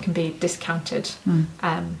sometimes stuff can be discounted,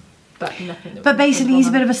 but nothing. But basically, he's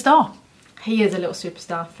a bit of a star. He is a little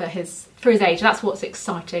superstar for his age. That's what's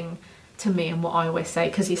exciting to me, and what I always say,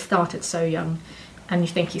 because he started so young, and you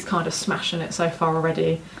think he's kind of smashing it so far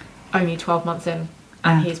already, only 12 months in,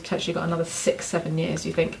 and he's potentially got another 6-7 years.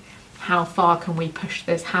 You think, how far can we push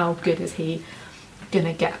this? How good is he going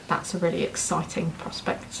to get? That's a really exciting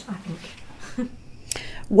prospect, I think.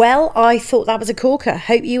 Well, I thought that was a corker.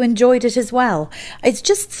 Hope you enjoyed it as well. It's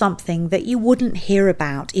just something that you wouldn't hear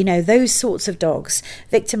about. Those sorts of dogs,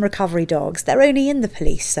 victim recovery dogs, they're only in the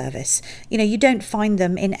police service. You don't find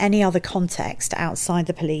them in any other context outside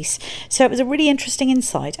the police. So it was a really interesting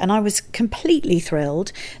insight, and I was completely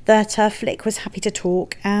thrilled that Flick was happy to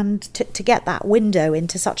talk and to get that window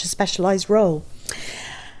into such a specialised role.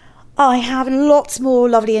 I have lots more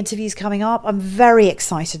lovely interviews coming up. I'm very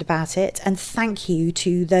excited about it, and thank you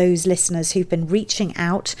to those listeners who've been reaching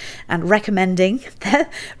out and recommending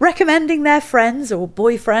their friends or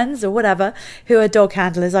boyfriends or whatever who are dog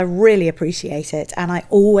handlers. I really appreciate it, and I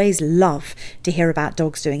always love to hear about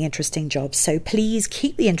dogs doing interesting jobs. So please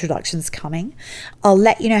keep the introductions coming. I'll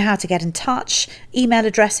let you know how to get in touch, email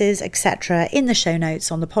addresses, etc. in the show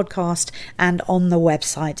notes on the podcast and on the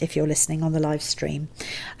website if you're listening on the live stream.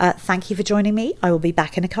 Thank you for joining me. I will be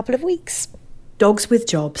back in a couple of weeks. Dogs with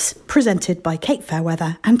Jobs, presented by Kate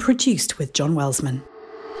Fairweather and produced with John Welsman.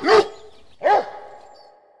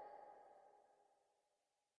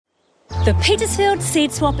 The Petersfield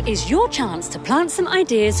Seed Swap is your chance to plant some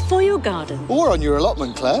ideas for your garden. Or on your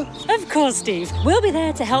allotment, Claire. Of course, Steve. We'll be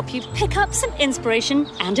there to help you pick up some inspiration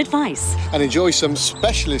and advice. And enjoy some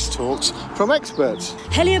specialist talks from experts.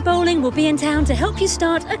 Helia Bowling will be in town to help you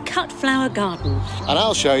start a cut flower garden. And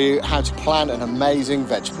I'll show you how to plant an amazing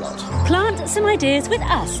veg plot. Plant some ideas with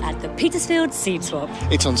us at the Petersfield Seed Swap.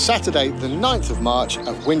 It's on Saturday the 9th of March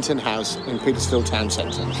at Winton House in Petersfield Town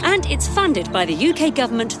Centre. And it's funded by the UK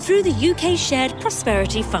Government through the UK Shared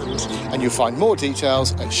Prosperity Fund. And you'll find more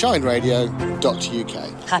details at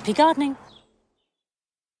shineradio.uk. Happy gardening.